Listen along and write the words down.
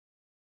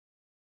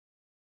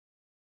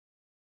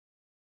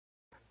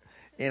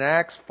In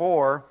Acts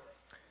 4,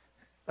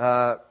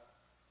 the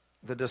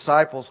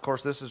disciples, of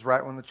course, this is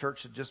right when the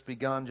church had just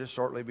begun, just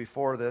shortly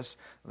before this.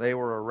 They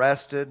were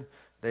arrested.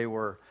 They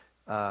were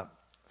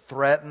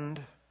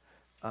threatened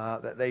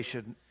that they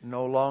should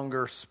no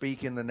longer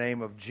speak in the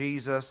name of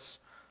Jesus.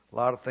 A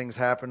lot of things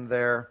happened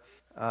there.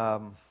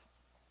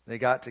 They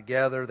got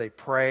together. They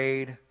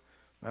prayed.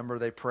 Remember,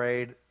 they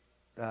prayed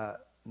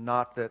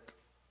not that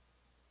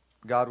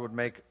God would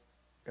make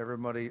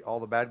everybody, all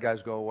the bad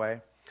guys, go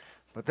away.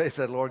 But they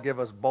said, Lord, give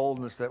us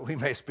boldness that we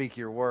may speak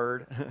your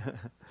word.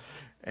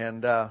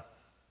 And they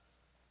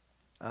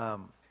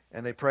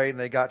prayed and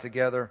they got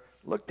together.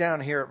 Look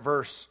down here at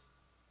verse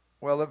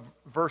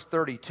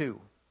 32.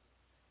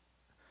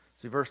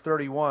 See, verse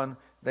 31,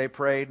 they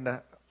prayed and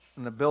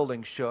the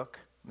building shook.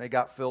 They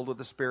got filled with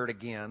the Spirit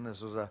again.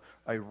 This was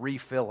a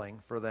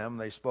refilling for them.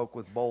 They spoke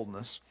with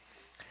boldness.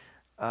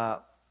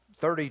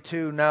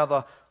 32, now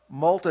the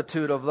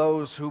multitude of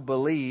those who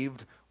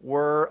believed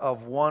were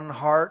of one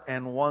heart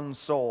and one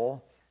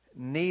soul.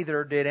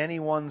 Neither did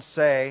anyone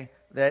say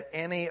that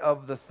any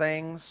of the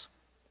things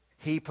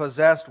he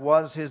possessed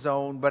was his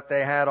own, but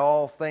they had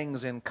all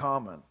things in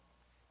common.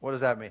 What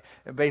does that mean?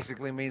 It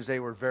basically means they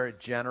were very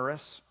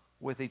generous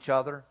with each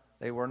other.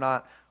 They were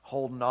not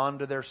holding on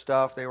to their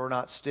stuff. They were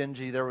not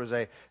stingy. There was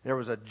a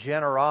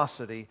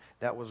generosity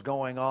that was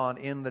going on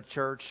in the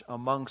church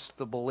amongst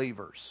the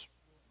believers.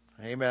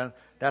 Amen.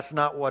 That's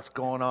not what's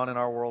going on in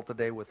our world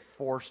today with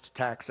forced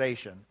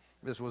taxation.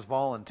 This was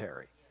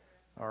voluntary.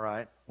 All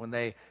right. When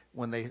they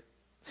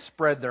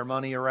spread their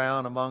money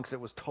around amongst, it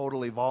was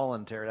totally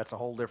voluntary. That's a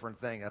whole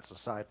different thing. That's a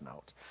side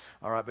note.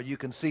 All right. But you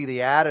can see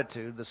the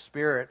attitude, the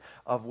spirit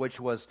of which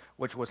was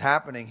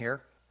happening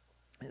here.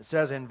 It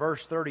says in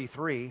verse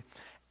 33,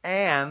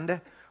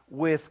 and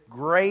with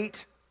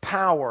great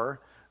power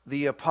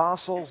the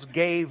apostles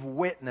gave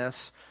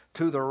witness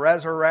to the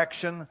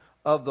resurrection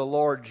of the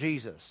Lord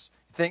Jesus.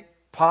 You think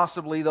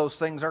possibly those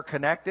things are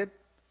connected?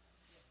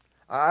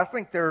 I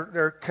think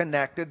they're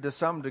connected to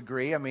some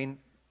degree. I mean,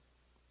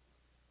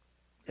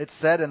 it's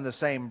said in the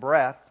same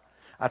breath.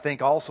 I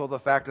think also the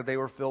fact that they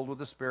were filled with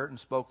the Spirit and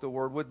spoke the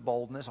word with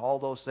boldness, all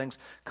those things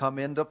come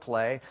into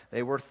play.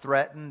 They were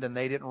threatened and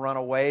they didn't run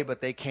away,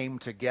 but they came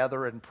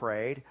together and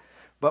prayed.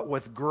 But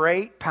with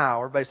great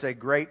power, everybody say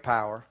great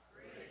power.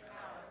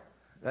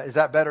 Great power. Is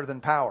that better than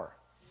power?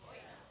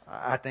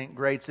 I think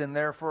great's in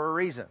there for a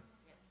reason.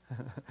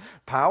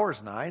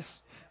 Power's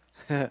nice.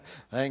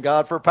 Thank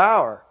God for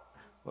power.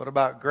 What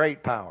about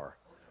great power?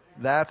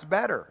 That's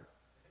better.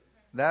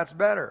 That's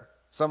better.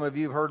 Some of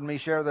you have heard me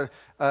share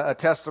a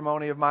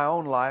testimony of my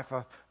own life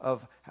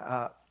of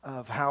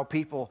how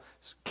people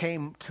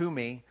came to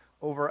me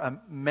over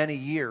many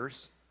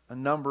years, a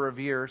number of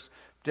years.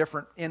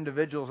 Different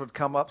individuals would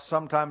come up,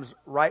 sometimes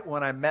right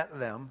when I met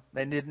them.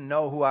 They didn't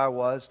know who I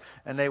was,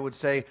 and they would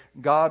say,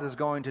 God is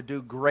going to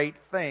do great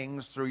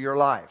things through your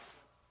life.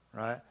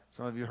 Right?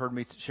 Some of you heard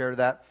me share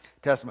that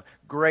testimony.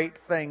 Great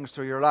things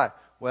through your life.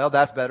 Well,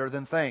 that's better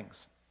than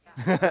things.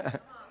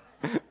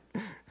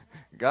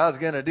 God's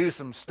going to do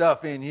some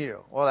stuff in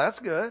you. Well, that's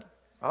good.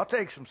 I'll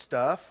take some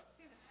stuff.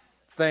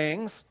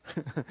 Things.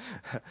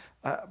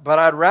 But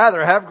I'd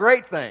rather have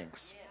great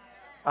things.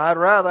 I'd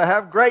rather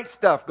have great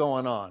stuff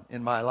going on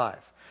in my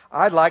life.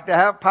 I'd like to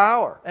have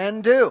power,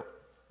 and do.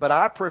 But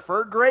I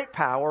prefer great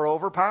power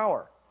over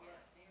power.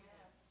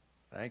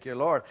 Thank you,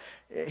 Lord.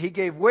 He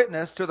gave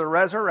witness to the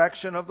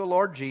resurrection of the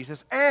Lord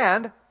Jesus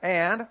and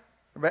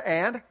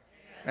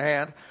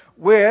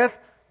with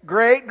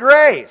great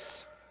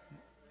grace.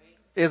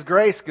 Is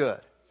grace good?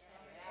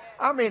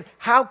 I mean,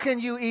 how can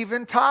you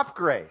even top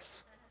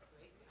grace?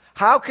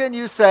 How can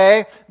you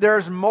say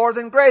there's more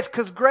than grace?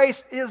 Because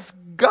grace is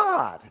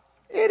God.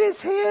 It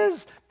is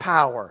His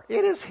power.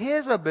 It is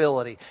His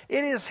ability.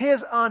 It is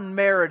His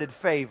unmerited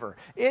favor.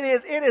 It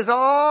is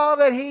all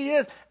that He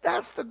is.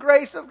 That's the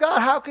grace of God.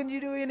 How can you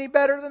do any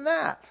better than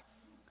that?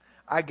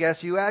 I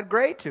guess you add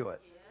great to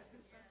it.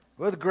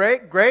 With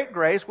great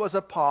grace was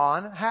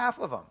upon half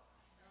of them.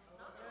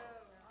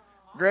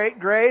 Great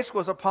grace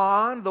was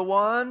upon the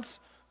ones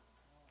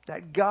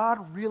that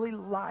God really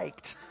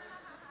liked.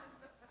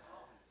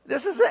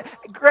 This is it.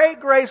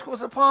 Great grace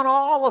was upon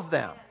all of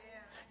them.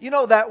 You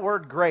know that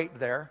word great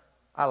there?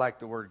 I like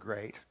the word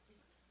great.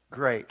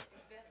 Great.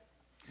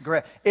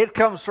 Great. It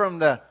comes from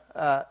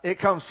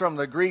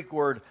the Greek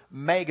word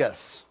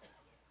megas,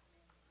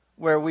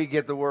 where we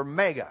get the word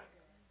mega.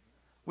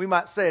 We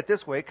might say it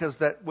this way because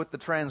that with the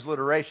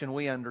transliteration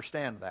we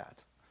understand that.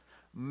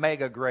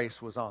 Mega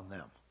grace was on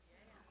them.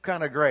 What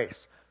kind of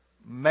grace?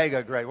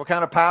 Mega grace. What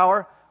kind of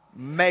power?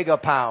 Mega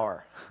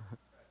power.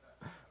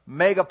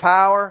 Mega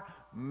power,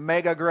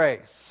 mega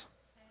grace.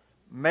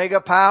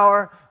 Mega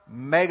power,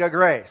 mega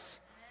grace.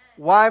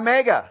 Why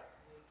mega?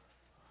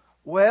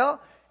 Well,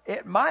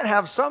 it might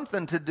have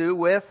something to do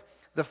with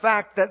the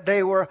fact that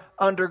they were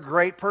under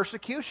great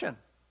persecution.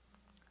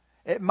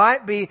 It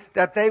might be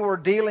that they were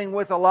dealing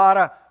with a lot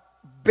of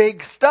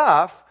big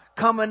stuff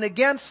coming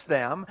against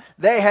them.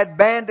 They had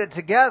banded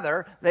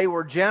together. They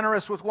were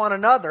generous with one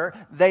another.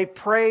 They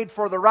prayed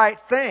for the right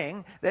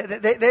thing.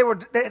 They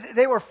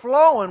were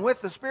flowing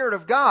with the Spirit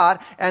of God,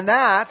 and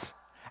that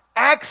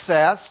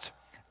accessed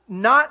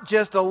not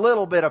just a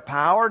little bit of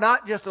power,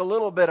 not just a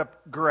little bit of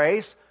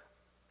grace,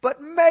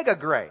 but mega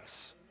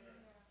grace.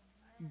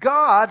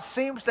 God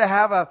seems to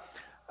have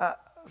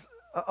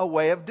a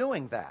way of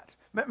doing that.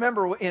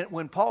 Remember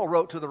when Paul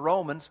wrote to the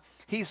Romans,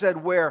 he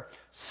said, where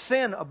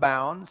sin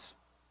abounds,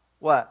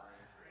 what?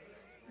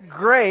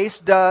 Grace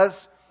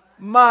does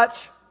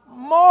much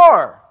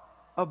more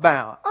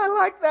abound. I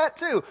like that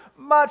too.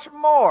 Much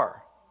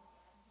more.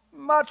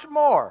 Much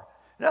more.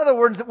 In other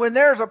words, when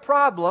there's a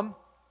problem,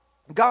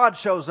 God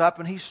shows up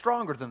and He's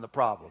stronger than the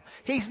problem.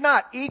 He's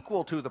not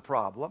equal to the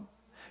problem.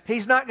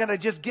 He's not going to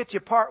just get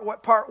you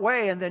part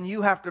way and then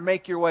you have to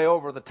make your way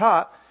over the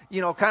top.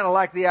 You know, kind of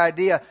like the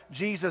idea,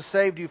 Jesus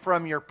saved you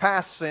from your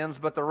past sins,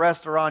 but the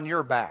rest are on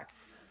your back.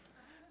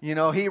 You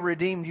know, He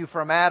redeemed you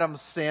from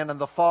Adam's sin and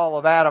the fall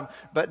of Adam,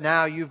 but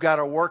now you've got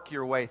to work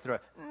your way through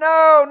it.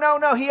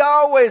 No. He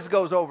always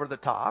goes over the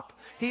top.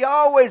 He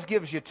always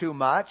gives you too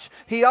much.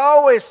 He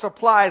always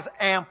supplies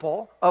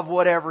ample of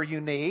whatever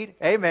you need.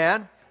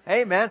 Amen.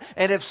 Amen.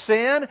 And if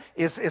sin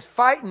is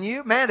fighting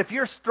you, man, if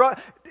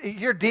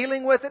you're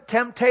dealing with it,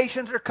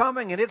 temptations are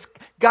coming, and it's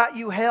got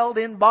you held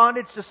in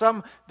bondage to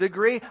some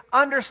degree,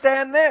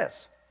 understand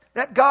this,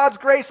 that God's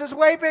grace is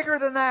way bigger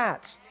than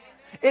that.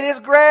 It is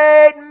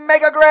great,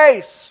 mega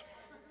grace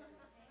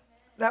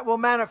that will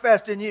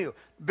manifest in you.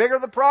 Bigger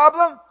the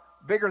problem,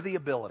 bigger the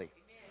ability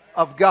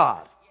of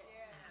God.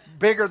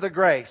 Bigger the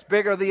grace,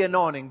 bigger the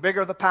anointing,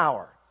 bigger the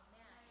power.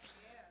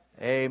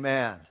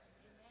 Amen.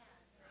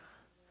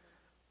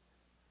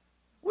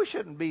 We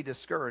shouldn't be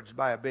discouraged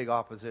by a big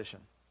opposition.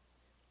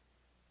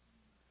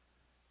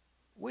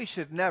 We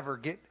should never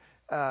get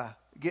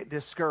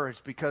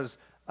discouraged because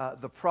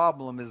the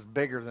problem is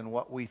bigger than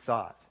what we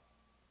thought.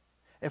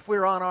 If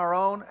we're on our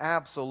own,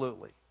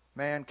 absolutely.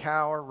 Man,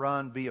 cower,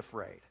 run, be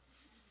afraid.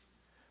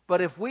 But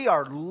if we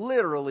are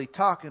literally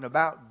talking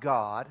about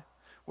God,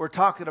 we're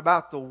talking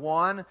about the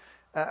one.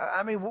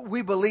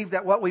 We believe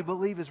that what we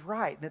believe is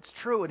right and it's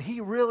true, and He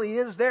really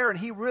is there, and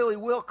He really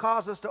will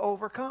cause us to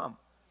overcome.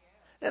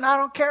 And I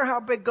don't care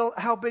how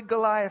big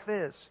Goliath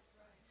is.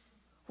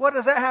 What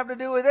does that have to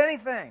do with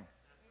anything?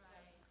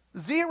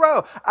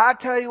 Zero. I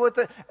tell you what,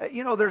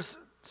 there's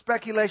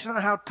speculation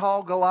on how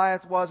tall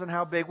Goliath was and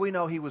how big. We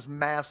know he was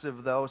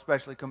massive, though,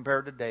 especially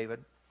compared to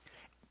David.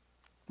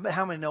 But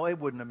how many know it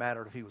wouldn't have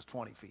mattered if he was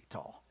 20 feet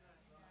tall?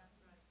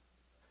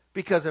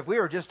 Because if we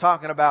were just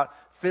talking about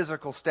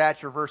physical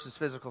stature versus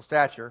physical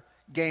stature,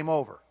 game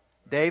over.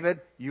 David,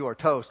 you are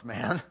toast,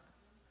 man.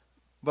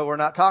 But we're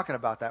not talking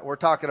about that. We're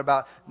talking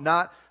about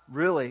not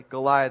really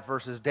Goliath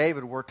versus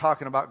David. We're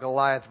talking about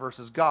Goliath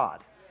versus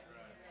God.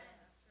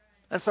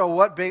 And so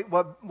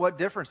what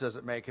difference does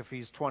it make if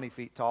he's 20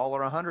 feet tall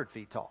or 100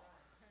 feet tall?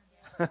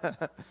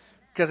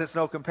 Because it's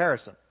no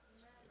comparison.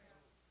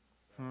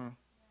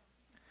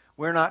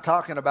 We're not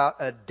talking about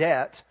a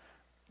debt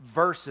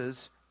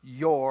versus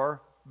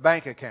your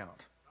bank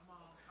account.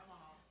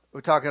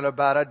 We're talking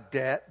about a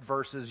debt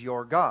versus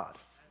your God.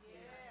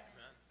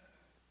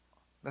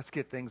 Let's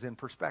get things in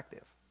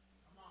perspective.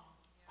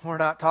 We're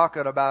not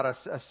talking about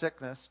a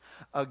sickness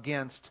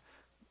against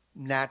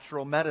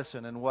natural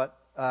medicine and what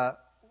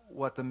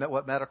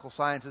medical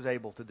science is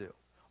able to do,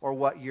 or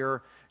what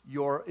your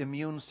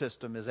immune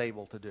system is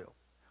able to do.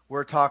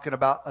 We're talking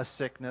about a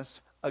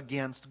sickness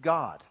against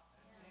God.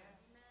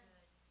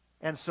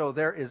 And so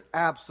there is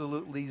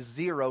absolutely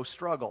zero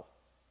struggle.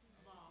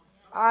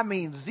 I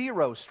mean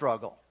zero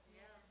struggle.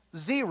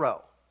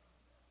 Zero.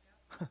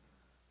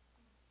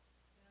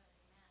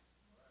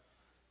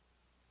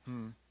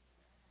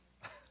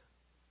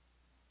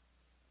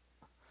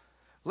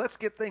 Let's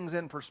get things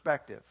in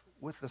perspective.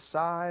 With the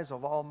size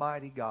of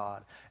Almighty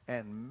God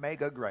and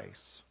mega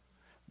grace,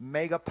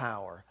 mega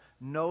power,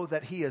 know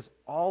that He is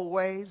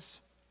always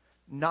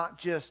not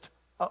just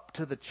up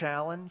to the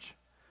challenge,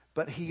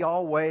 but He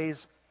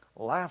always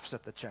laughs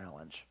at the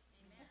challenge.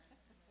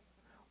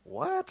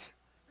 What?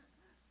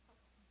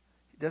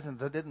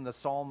 Didn't the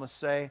psalmist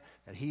say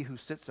that He who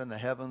sits in the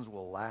heavens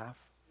will laugh?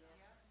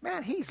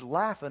 Man, He's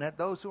laughing at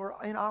those who are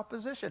in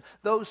opposition,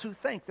 those who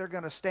think they're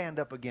going to stand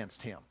up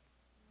against Him.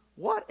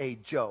 What a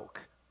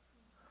joke.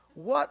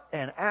 What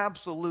an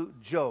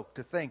absolute joke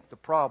to think the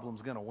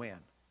problem's going to win.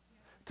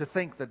 To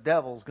think the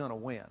devil's going to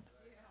win.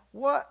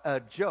 What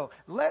a joke.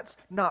 Let's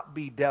not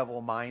be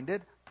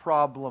devil-minded,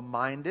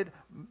 problem-minded,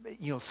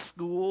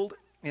 schooled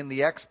in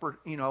the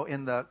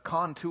in the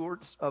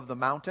contours of the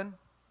mountain.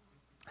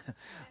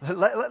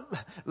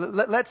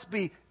 Let's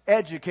be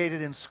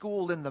educated and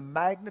schooled in the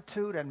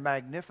magnitude and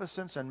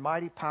magnificence and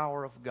mighty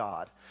power of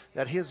God.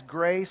 That His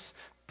grace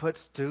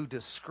puts to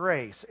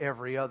disgrace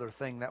every other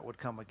thing that would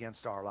come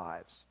against our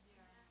lives.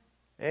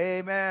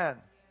 Amen.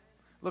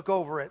 Look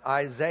over at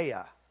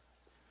Isaiah.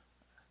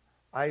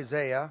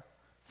 Isaiah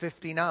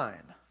 59.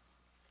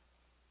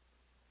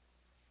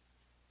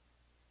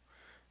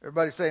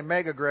 Everybody say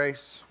mega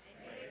grace.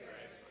 Mega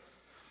grace.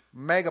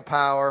 Mega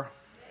power.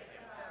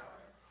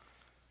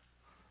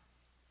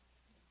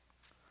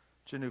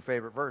 It's your new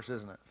favorite verse,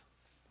 isn't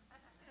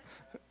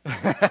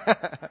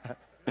it?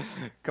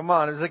 Come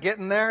on, is it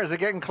getting there? Is it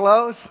getting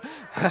close?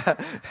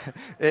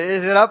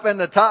 Is it up in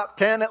the top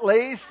 10 at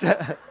least?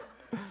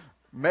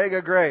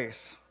 Mega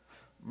grace,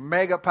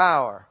 mega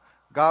power.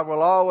 God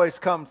will always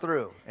come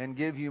through and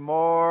give you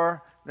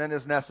more than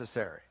is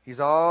necessary. He's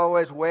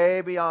always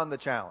way beyond the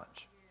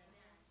challenge.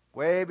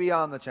 Way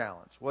beyond the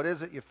challenge. What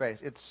is it you face?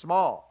 It's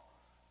small.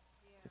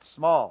 It's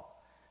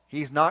small.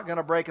 He's not going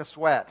to break a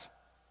sweat.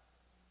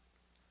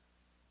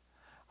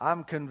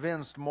 I'm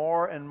convinced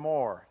more and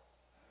more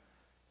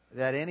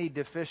that any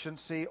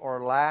deficiency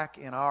or lack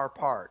in our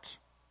part,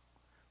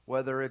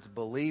 whether it's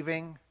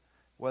believing,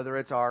 whether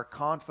it's our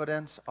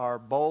confidence, our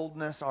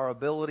boldness, our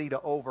ability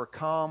to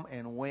overcome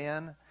and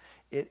win,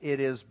 it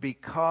is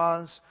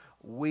because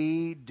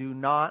we do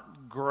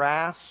not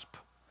grasp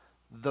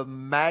the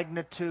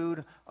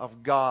magnitude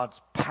of God's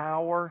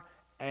power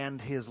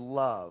and His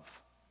love.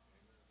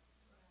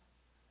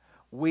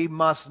 We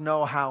must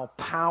know how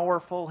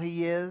powerful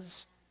He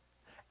is,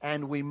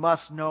 and we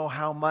must know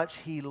how much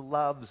He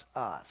loves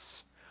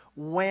us.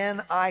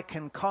 When I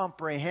can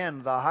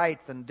comprehend the height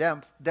and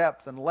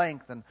depth and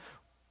length and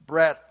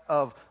breadth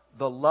of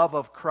the love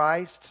of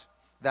Christ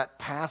that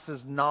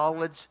passes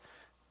knowledge,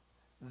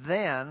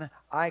 then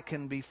I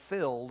can be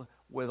filled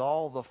with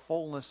all the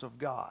fullness of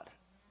God.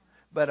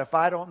 But if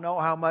I don't know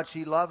how much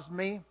He loves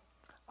me,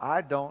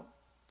 I don't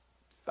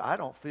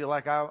feel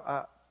like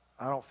I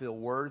don't feel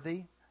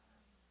worthy.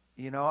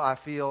 You know, I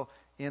feel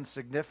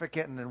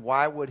insignificant, and then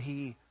why would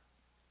He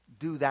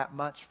do that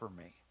much for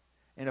me?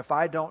 And if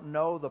I don't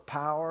know the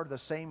power, the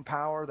same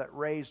power that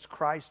raised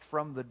Christ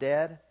from the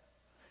dead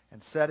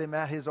and set Him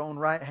at His own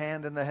right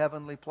hand in the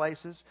heavenly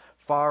places,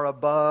 far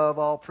above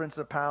all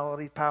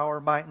principality, power,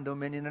 might, and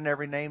dominion, and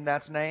every name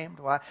that's named,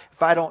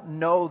 if I don't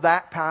know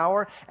that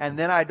power, and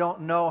then I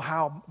don't know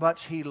how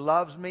much He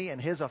loves me and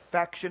His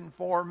affection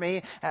for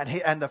me,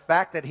 and the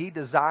fact that He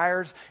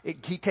desires,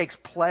 He takes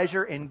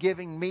pleasure in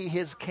giving me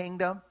His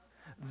kingdom,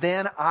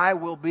 then I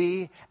will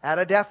be at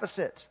a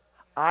deficit.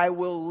 I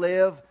will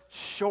live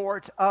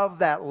short of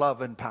that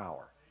love and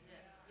power.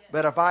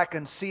 But if I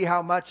can see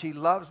how much He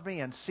loves me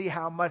and see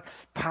how much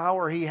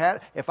power He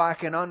had, if I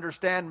can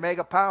understand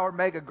mega power,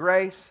 mega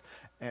grace,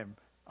 and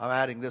I'm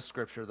adding this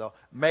scripture though,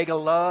 mega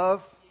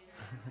love.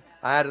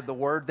 I added the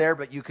word there,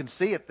 but you can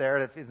see it there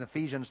in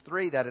Ephesians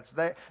 3 that it's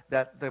there,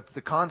 that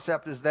the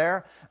concept is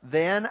there.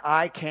 Then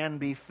I can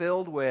be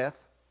filled with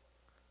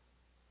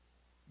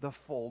the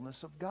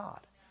fullness of God.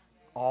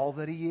 All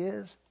that He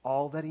is,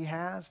 all that He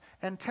has.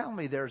 And tell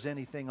me there's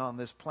anything on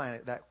this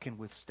planet that can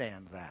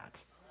withstand that.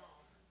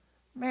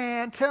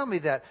 Man, tell me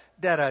that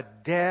a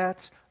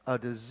debt, a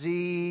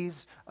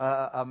disease,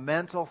 a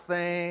mental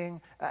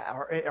thing,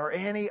 or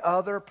any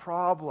other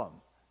problem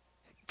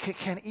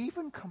can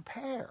even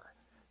compare.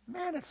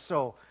 Man, it's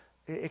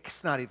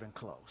not even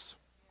close.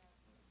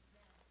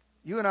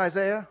 You in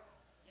Isaiah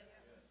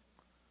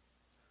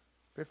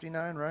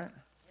 59, right? Did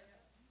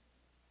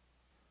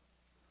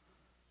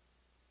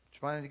you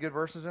find any good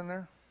verses in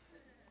there?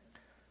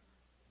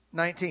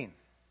 19.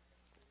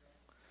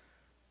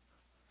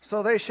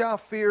 So they shall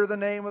fear the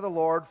name of the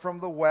Lord from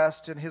the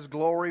west, and His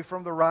glory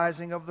from the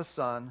rising of the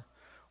sun.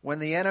 When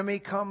the enemy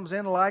comes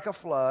in like a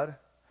flood,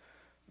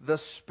 the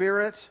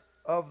Spirit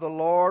of the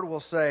Lord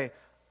will say,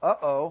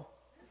 uh-oh.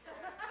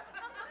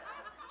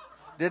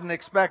 Didn't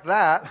expect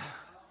that.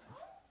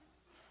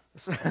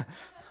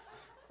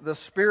 The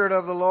Spirit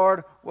of the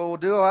Lord will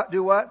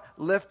do what?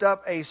 Lift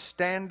up a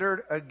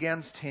standard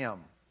against him,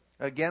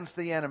 against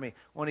the enemy.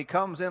 When he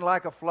comes in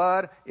like a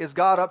flood, is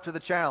God up to the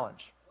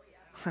challenge?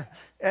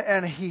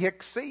 And He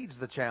exceeds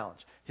the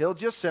challenge. He'll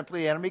just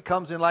simply, the enemy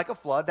comes in like a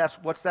flood.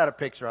 What's that a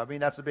picture of? I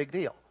mean, that's a big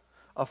deal.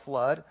 A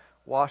flood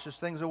washes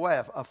things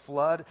away. A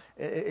flood,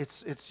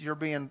 it's you're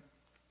being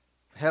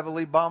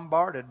heavily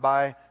bombarded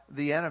by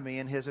the enemy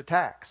in his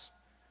attacks.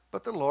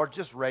 But the Lord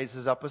just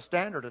raises up a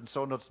standard, and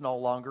so it's no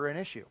longer an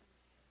issue.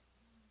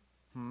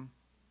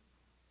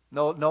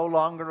 No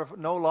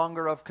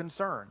longer of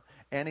concern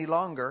any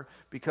longer,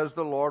 because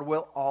the Lord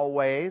will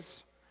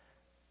always,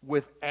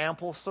 with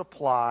ample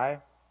supply,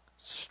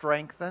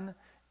 strengthen,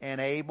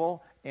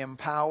 enable,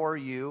 empower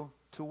you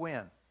to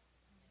win.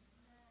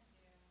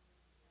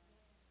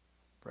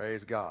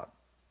 Praise God.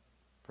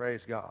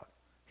 Praise God.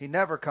 He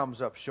never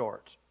comes up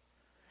short.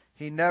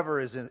 He never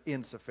is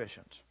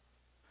insufficient.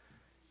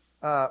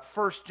 1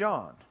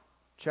 John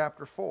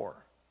chapter 4.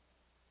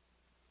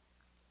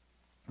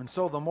 And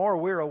so the more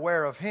we're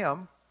aware of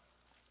Him,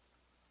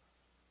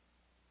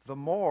 the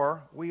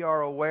more we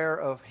are aware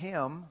of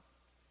Him,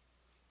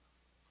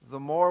 the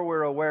more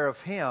we're aware of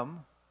Him,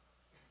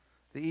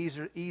 the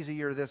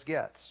easier this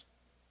gets.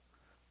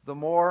 The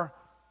more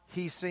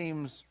He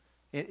seems,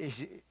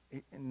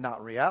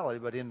 not reality,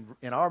 but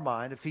in our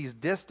mind, if He's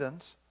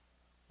distant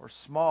or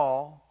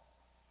small,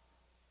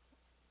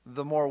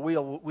 the more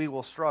we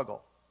will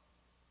struggle.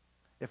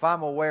 If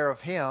I'm aware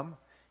of Him,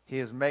 He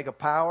is mega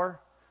power,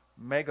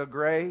 mega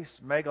grace,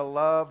 mega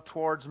love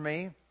towards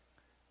me,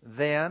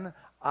 then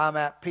I'm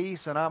at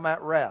peace and I'm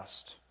at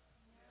rest.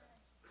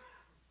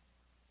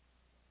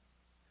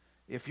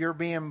 If you're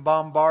being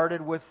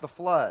bombarded with the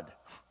flood,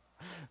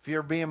 if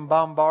you're being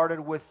bombarded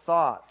with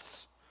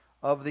thoughts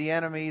of the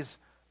enemy's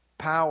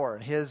power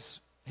and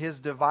his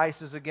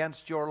devices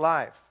against your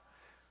life,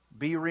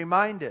 be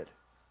reminded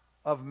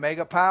of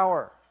mega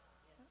power,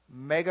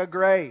 mega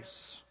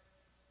grace.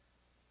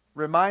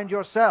 Remind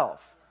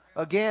yourself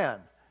again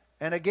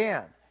and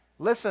again.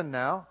 Listen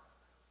now.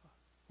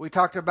 We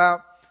talked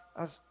about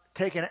us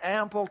taking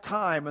ample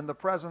time in the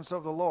presence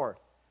of the Lord.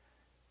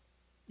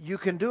 You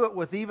can do it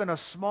with even a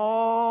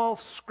small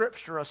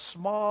scripture, a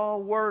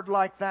small word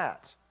like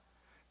that.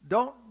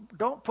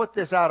 Don't put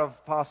this out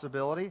of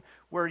possibility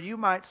where you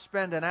might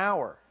spend an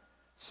hour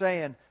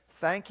saying,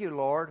 thank you,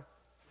 Lord,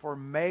 for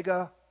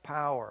mega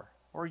power.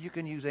 Or you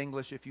can use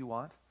English if you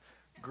want.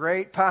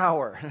 Great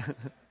power.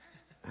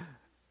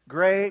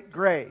 Great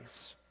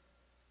grace.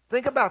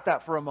 Think about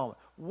that for a moment.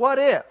 What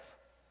if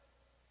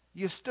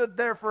you stood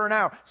there for an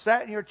hour,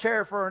 sat in your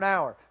chair for an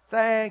hour?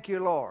 Thank you,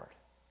 Lord,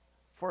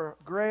 for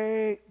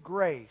great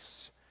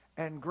grace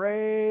and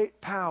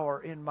great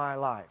power in my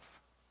life.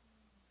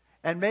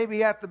 And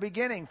maybe at the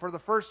beginning, for the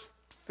first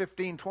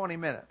 15, 20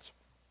 minutes,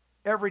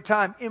 every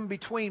time in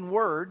between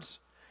words,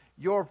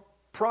 your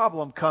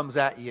problem comes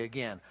at you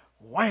again.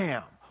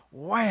 Wham,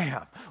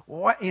 wham,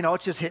 what? You know,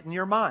 it's just hitting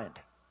your mind.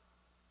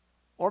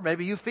 Or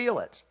maybe you feel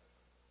it.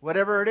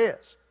 Whatever it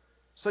is.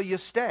 So you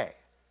stay.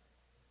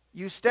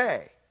 You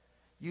stay.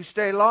 You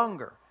stay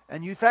longer.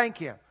 And you thank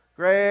Him.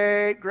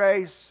 Great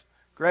grace,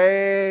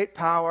 great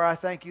power. I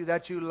thank you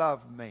that you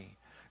love me.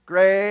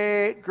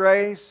 Great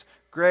grace,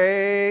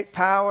 great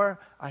power.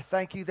 I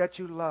thank you that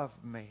you love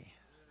me.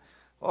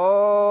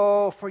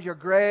 Oh, for your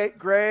great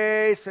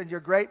grace and your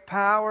great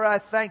power, I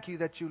thank you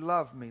that you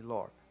love me,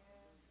 Lord.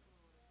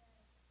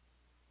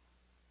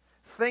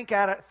 Think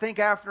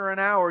after an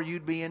hour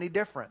you'd be any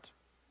different.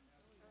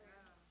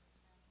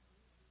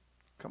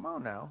 Come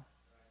on now.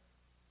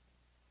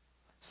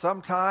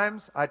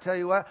 Sometimes, I tell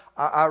you what,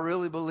 I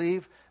really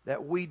believe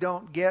that we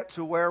don't get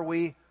to where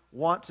we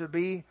want to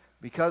be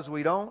because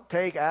we don't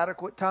take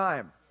adequate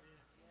time.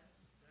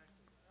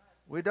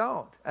 We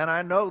don't. And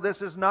I know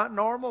this is not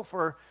normal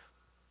for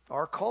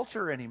our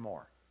culture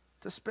anymore.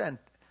 To spend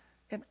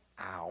an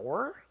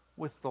hour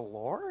with the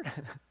Lord.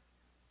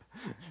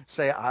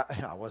 Say,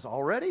 I was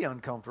already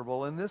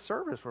uncomfortable in this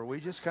service where we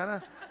just kind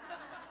of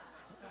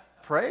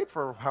prayed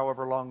for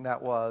however long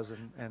that was.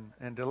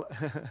 And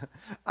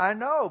I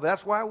know,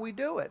 that's why we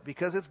do it.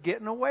 Because it's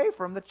getting away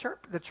from the church.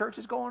 The church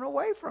is going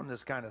away from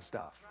this kind of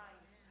stuff.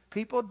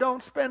 People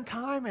don't spend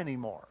time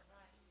anymore.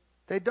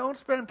 They don't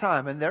spend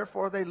time, and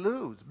therefore they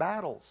lose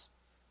battles.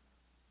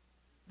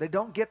 They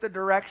don't get the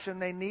direction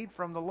they need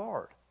from the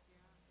Lord.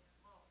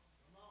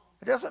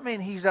 It doesn't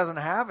mean He doesn't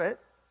have it.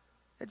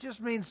 It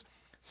just means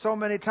so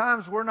many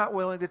times we're not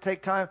willing to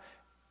take time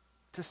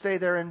to stay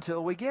there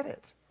until we get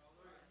it.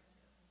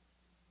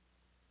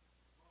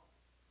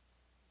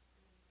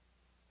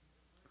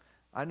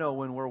 I know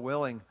when we're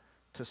willing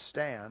to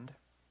stand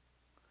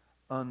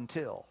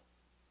until.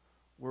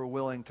 We're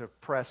willing to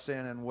press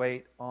in and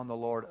wait on the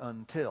Lord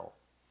until.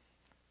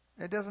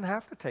 It doesn't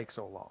have to take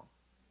so long.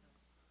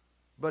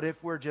 But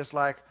if we're just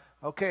like,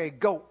 okay,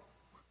 go.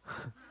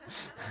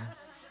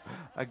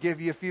 I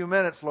give you a few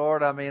minutes,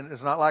 Lord. I mean,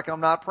 it's not like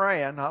I'm not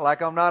praying, not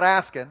like I'm not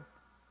asking.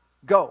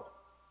 Go.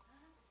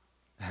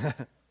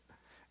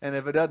 And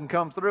if it doesn't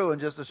come through in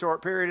just a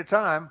short period of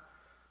time,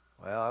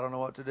 well, I don't know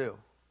what to do.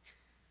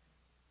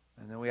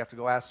 And then we have to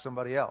go ask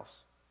somebody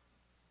else.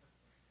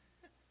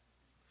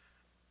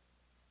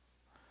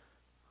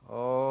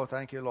 Oh,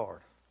 thank you,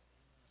 Lord.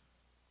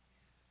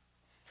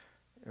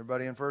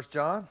 Everybody in 1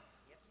 John?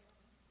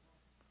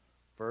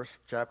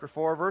 Chapter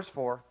 4, verse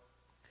 4.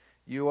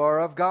 You are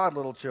of God,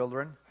 little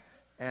children,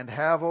 and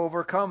have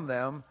overcome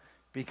them,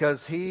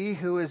 because He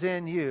who is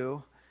in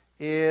you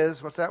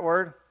is, what's that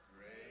word?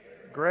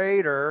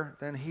 Greater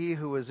than he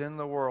who is in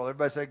the world.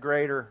 Everybody say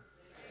greater.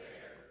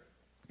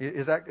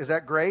 Is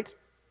that great?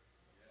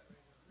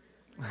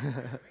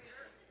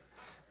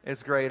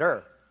 It's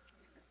greater.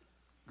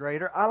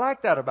 Greater. I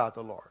like that about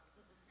the Lord.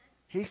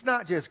 He's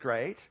not just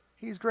great.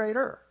 He's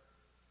greater.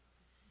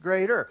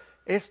 Greater.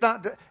 It's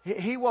not.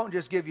 He won't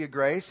just give you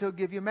grace. He'll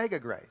give you mega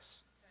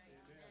grace.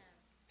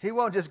 He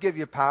won't just give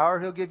you power.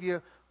 He'll give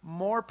you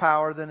more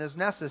power than is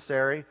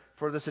necessary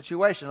for the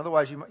situation.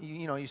 Otherwise,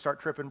 you start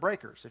tripping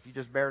breakers if you're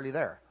just barely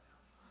there.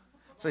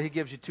 So He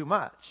gives you too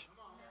much.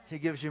 He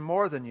gives you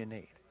more than you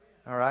need.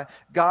 All right.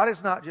 God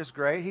is not just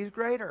great. He's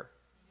greater.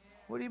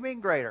 What do you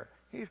mean greater?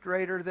 He's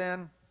greater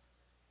than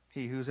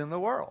he who's in the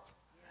world.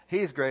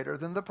 He's greater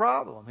than the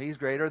problem. He's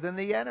greater than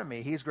the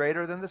enemy. He's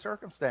greater than the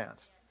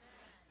circumstance.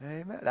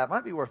 Amen. That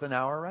might be worth an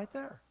hour right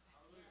there.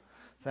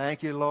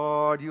 Thank you,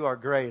 Lord. You are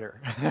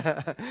greater.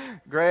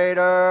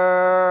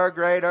 Greater,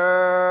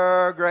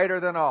 greater, greater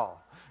than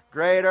all.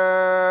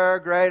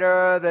 Greater,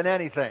 greater than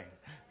anything.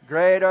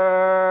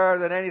 Greater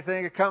than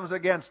anything that comes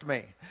against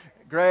me.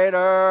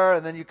 Greater,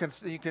 and then you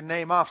can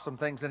name off some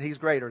things that He's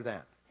greater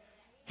than.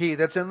 He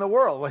that's in the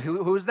world. Well,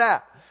 who's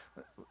that?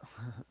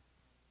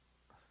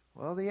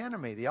 Well, the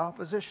enemy, the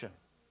opposition.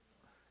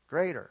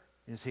 Greater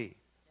is he.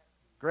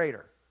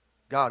 Greater.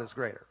 God is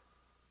greater.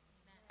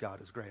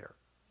 God is greater.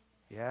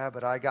 Yeah,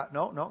 but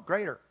no,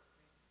 greater.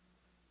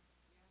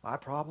 My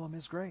problem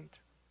is great.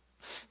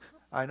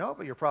 I know,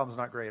 but your problem's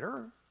not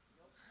greater.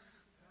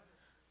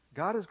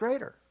 God is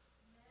greater.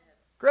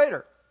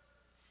 Greater.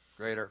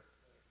 Greater.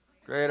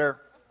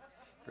 Greater.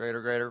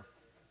 Greater, greater.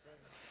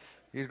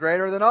 He's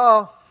greater than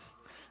all.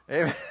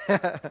 Amen.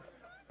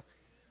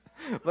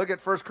 Look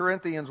at 1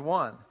 Corinthians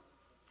 1.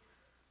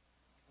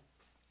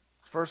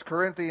 1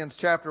 Corinthians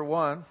chapter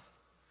 1.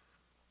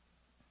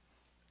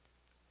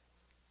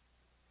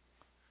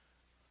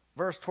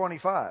 Verse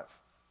 25.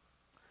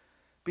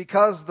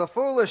 Because the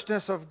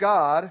foolishness of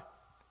God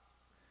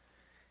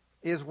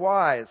is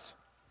wise.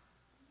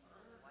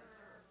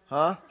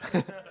 Huh?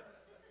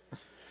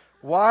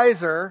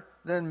 Wiser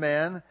than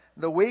men.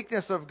 The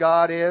weakness of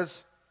God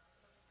is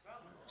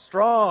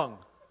strong.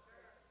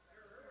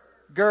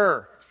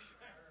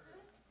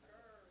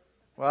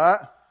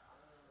 What?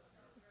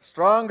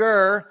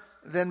 Stronger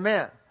than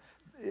men.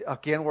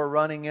 Again, we're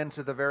running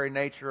into the very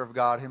nature of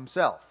God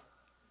himself.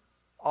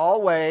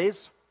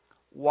 Always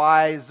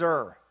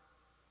wiser.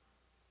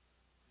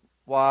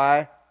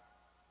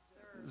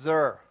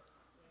 Wiser.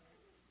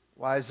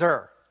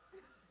 Wiser.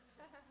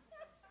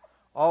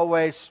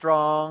 Always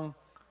stronger.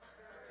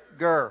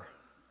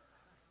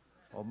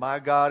 Well, my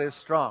God is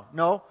strong.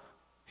 No,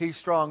 he's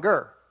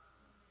stronger.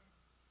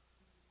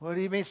 What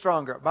do you mean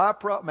stronger?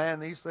 Man,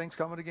 these things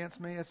coming against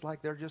me, it's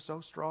like they're just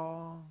so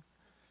strong.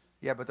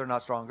 Yeah, but they're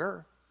not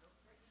stronger.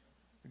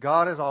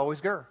 God is always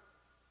ger.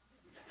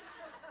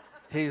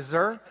 He's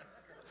zer.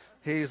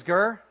 He's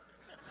ger.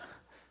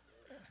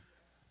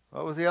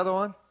 What was the other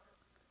one?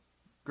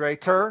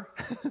 Greater.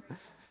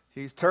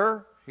 He's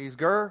ter, he's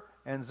ger,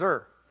 and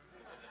zer.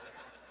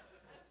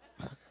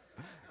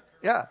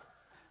 Yeah.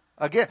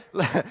 Again,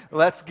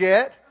 let's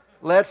get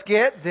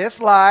this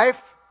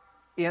life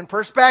in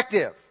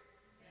perspective.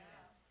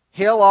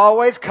 He'll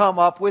always come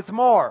up with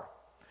more.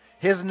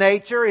 His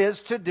nature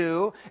is to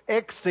do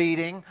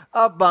exceeding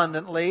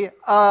abundantly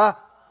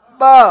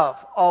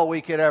above all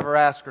we could ever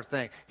ask or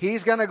think.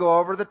 He's going to go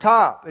over the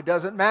top. It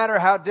doesn't matter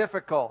how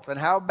difficult and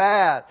how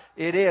bad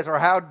it is or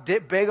how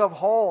big of a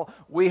hole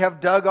we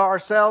have dug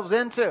ourselves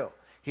into.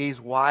 He's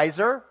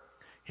wiser.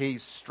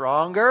 He's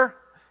stronger.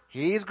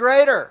 He's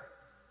greater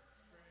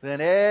than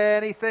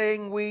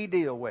anything we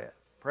deal with.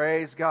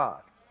 Praise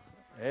God.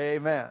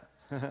 Amen.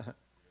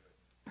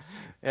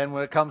 And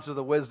when it comes to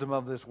the wisdom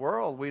of this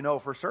world, we know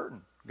for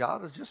certain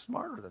God is just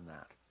smarter than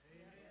that.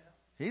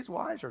 He's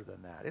wiser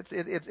than that.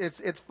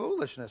 It's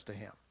foolishness to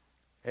him.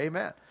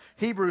 Amen.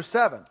 Hebrews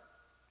 7.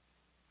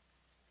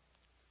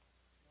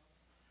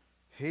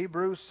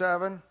 Hebrews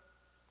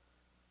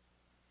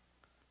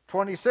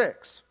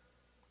 7:26.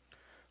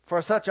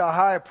 For such a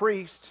high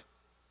priest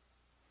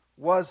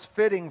was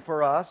fitting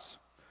for us,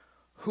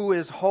 who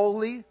is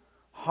holy,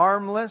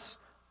 harmless,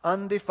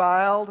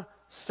 undefiled,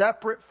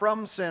 separate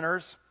from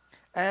sinners,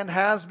 and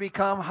has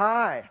become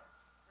high.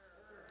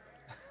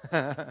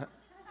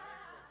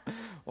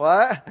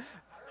 What?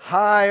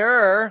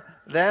 Higher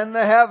than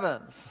the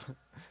heavens.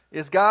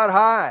 Is God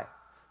high?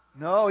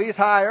 No, he's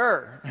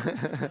higher.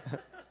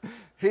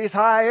 He's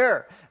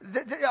higher.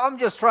 I'm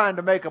just trying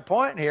to make a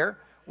point here.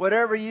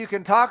 Whatever you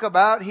can talk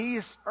about,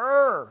 he's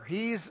ger.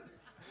 He's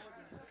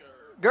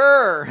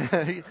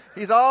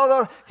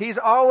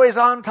always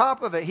on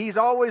top of it. He's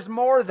always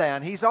more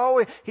than. He's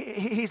always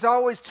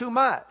too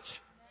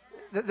much.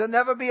 There'll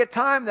never be a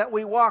time that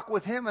we walk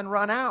with him and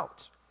run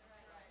out.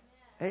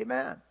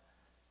 Amen.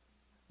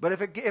 But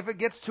if it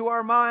gets to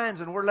our minds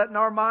and we're letting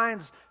our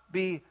minds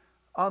be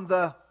on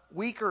the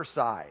weaker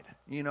side,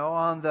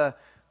 on the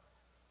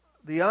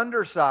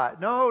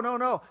underside.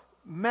 No.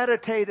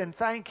 Meditate and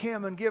thank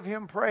him and give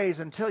him praise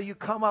until you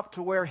come up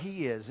to where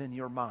he is in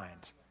your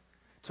mind.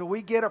 Till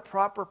we get a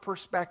proper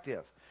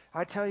perspective.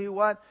 I tell you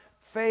what,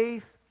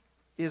 faith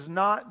is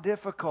not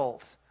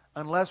difficult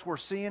unless we're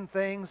seeing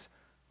things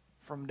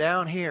from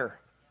down here.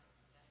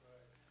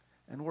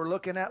 And we're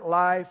looking at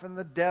life and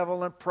the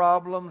devil and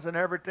problems and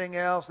everything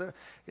else.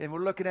 And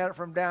we're looking at it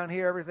from down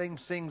here. Everything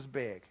seems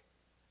big.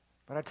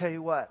 But I tell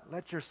you what,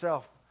 let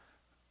yourself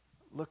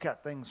look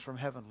at things from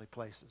heavenly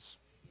places.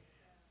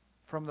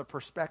 From the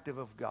perspective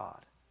of God.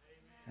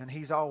 And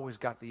he's always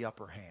got the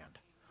upper hand.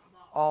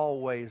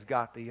 Always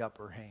got the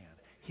upper hand.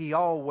 He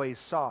always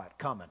saw it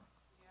coming.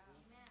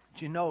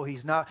 But you know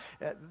he's not,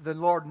 the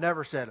Lord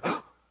never said,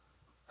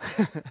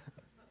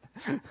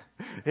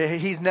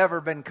 he's never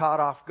been caught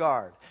off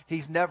guard.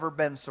 He's never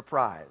been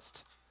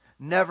surprised.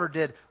 Never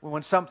did,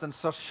 when something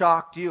so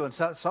shocked you and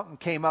something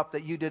came up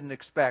that you didn't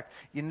expect,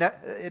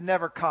 it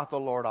never caught the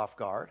Lord off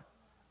guard.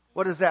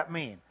 What does that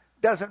mean?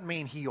 Doesn't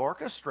mean he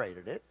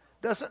orchestrated it.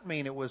 Doesn't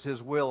mean it was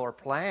his will or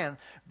plan,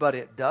 but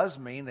it does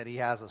mean that he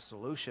has a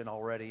solution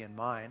already in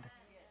mind.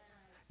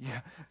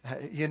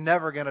 You're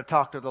never going to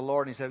talk to the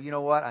Lord and he said, you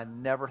know what? I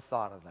never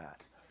thought of that.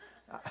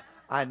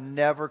 I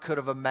never could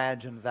have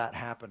imagined that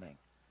happening.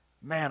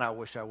 Man, I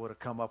wish I would have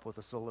come up with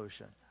a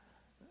solution.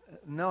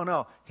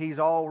 No. He's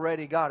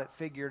already got it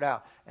figured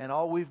out. And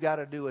all we've got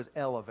to do is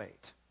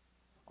elevate.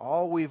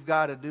 All we've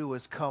got to do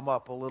is come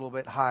up a little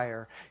bit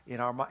higher in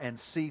our mind and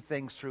see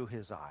things through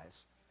His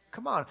eyes.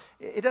 Come on.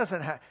 It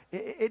doesn't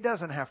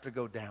have to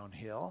go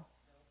downhill.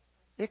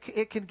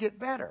 It can get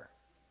better.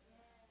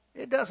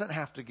 It doesn't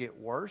have to get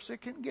worse.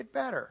 It can get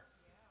better.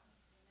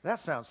 That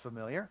sounds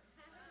familiar.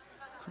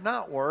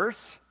 Not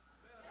worse.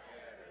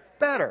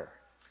 Better.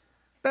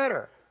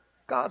 Better.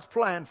 God's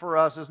plan for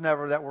us is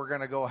never that we're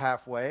going to go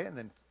halfway and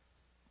then,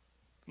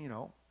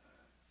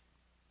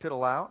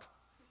 piddle out,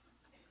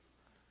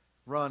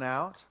 run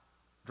out,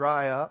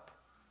 dry up,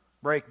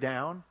 break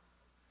down.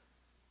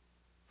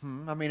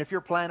 I mean, if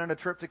you're planning a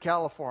trip to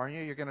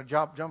California, you're going to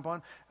jump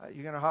on,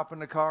 you're going to hop in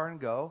the car and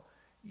go.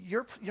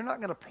 You're not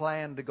going to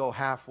plan to go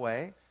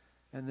halfway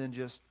and then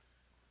just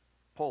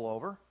pull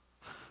over.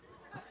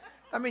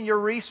 I mean, your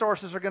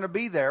resources are going to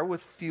be there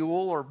with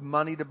fuel or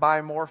money to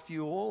buy more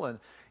fuel and,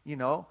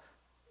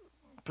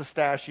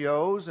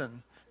 pistachios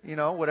and,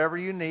 whatever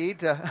you need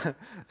to,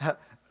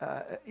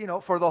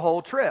 for the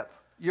whole trip.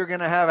 You're going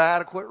to have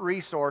adequate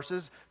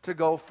resources to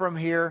go from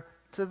here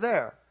to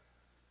there.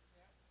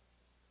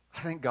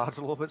 I think God's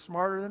a little bit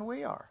smarter than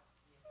we are.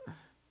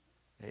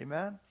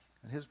 Amen?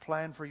 And His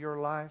plan for your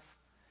life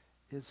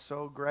is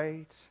so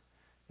great.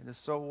 It is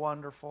so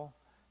wonderful.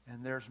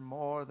 And there's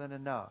more than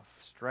enough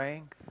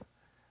strength,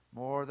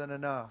 more than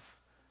enough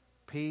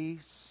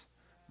peace,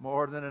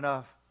 more than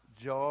enough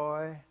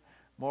joy,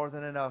 more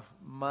than enough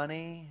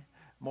money,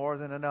 more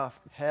than enough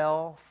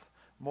health,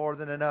 more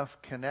than enough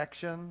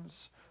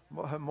connections,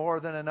 more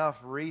than enough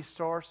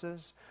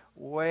resources,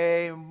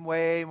 way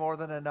more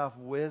than enough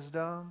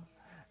wisdom,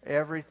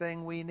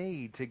 everything we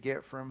need to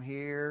get from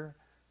here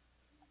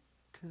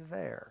to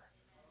there,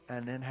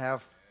 and then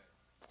have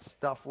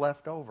stuff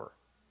left over.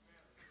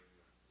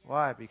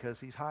 Why? Because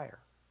He's higher.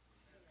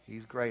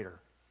 He's greater.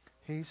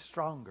 He's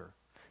stronger.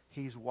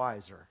 He's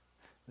wiser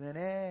than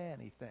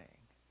anything.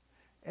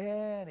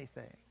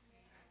 Anything.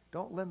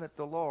 Don't limit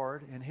the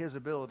Lord in His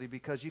ability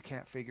because you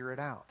can't figure it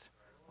out.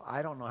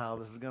 I don't know how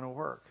this is going to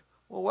work.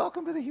 Well,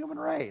 welcome to the human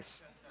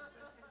race.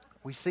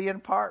 We see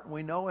in part and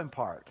we know in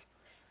part.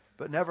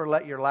 But never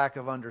let your lack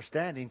of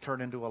understanding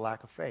turn into a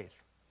lack of faith.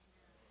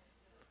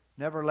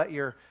 Never let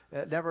your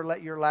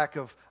lack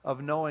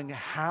of knowing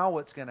how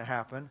it's going to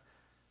happen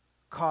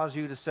cause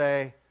you to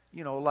say,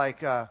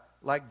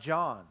 like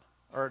John,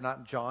 or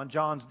not John,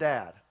 John's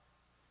dad.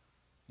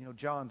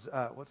 John's,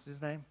 what's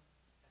his name?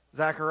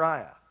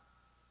 Zechariah.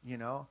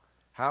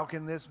 How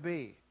can this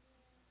be?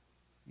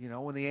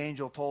 When the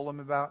angel told him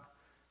about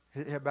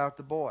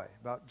the boy,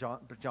 about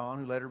John,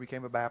 who later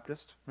became a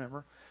Baptist,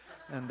 remember?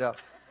 And well,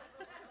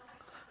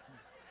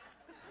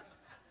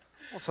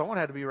 someone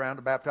had to be around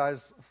to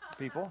baptize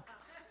people,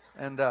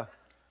 and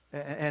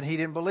he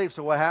didn't believe.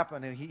 So what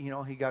happened? And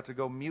he got to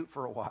go mute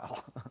for a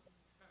while.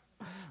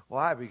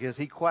 Why? Because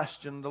he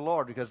questioned the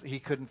Lord because he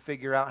couldn't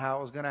figure out how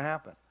it was going to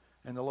happen,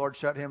 and the Lord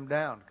shut him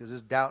down because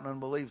his doubt and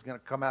unbelief is going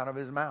to come out of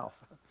his mouth.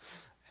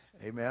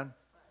 Amen.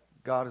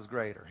 God is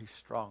greater. He's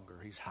stronger.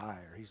 He's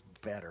higher. He's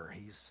better.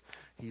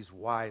 He's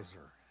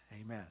wiser.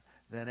 Amen.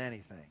 Than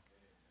anything.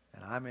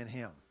 And I'm in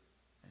Him.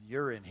 And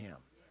you're in Him.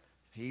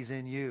 He's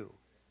in you.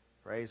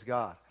 Praise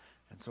God.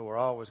 And so we're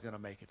always going to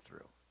make it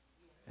through.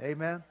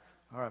 Amen.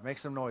 All right. Make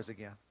some noise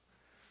again.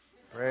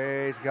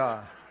 Praise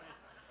God.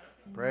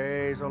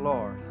 Praise the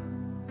Lord.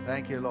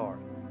 Thank you, Lord.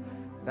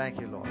 Thank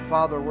you, Lord.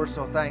 Father, we're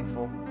so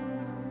thankful.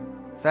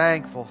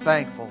 Thankful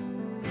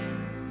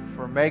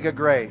for mega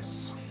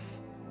grace.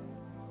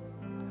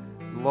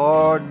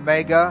 Lord,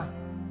 mega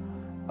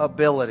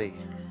ability.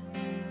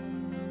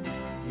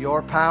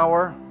 Your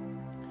power,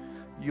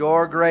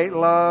 your great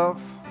love,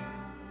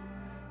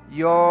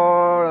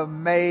 your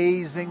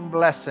amazing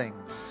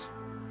blessings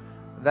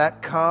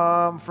that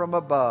come from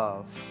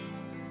above.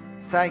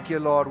 Thank you,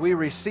 Lord. We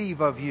receive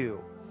of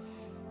you.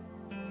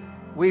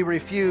 We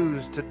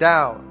refuse to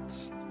doubt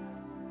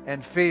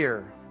and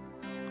fear.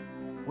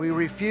 We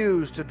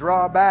refuse to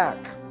draw back.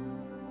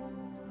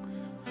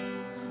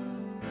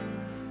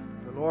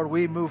 Lord,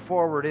 we move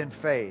forward in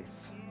faith.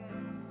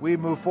 We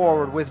move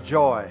forward with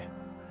joy.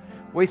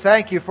 We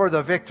thank you for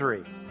the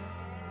victory.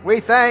 We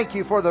thank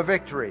you for the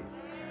victory.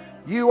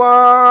 You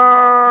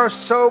are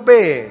so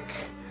big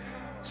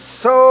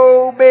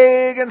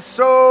and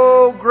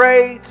so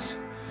great.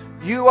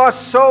 You are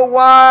so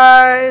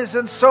wise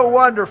and so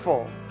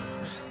wonderful.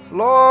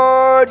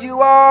 Lord, you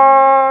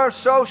are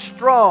so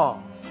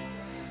strong,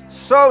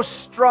 so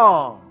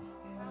strong,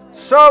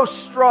 so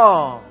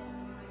strong.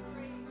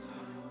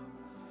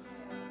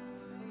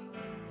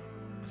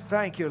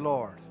 Thank you,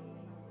 Lord,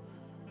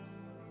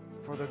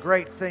 for the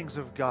great things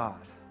of God.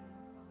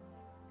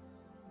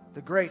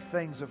 The great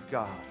things of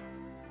God.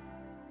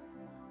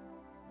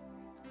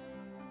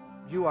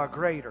 You are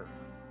greater.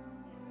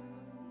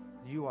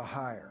 You are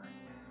higher.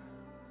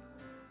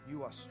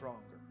 You are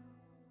stronger.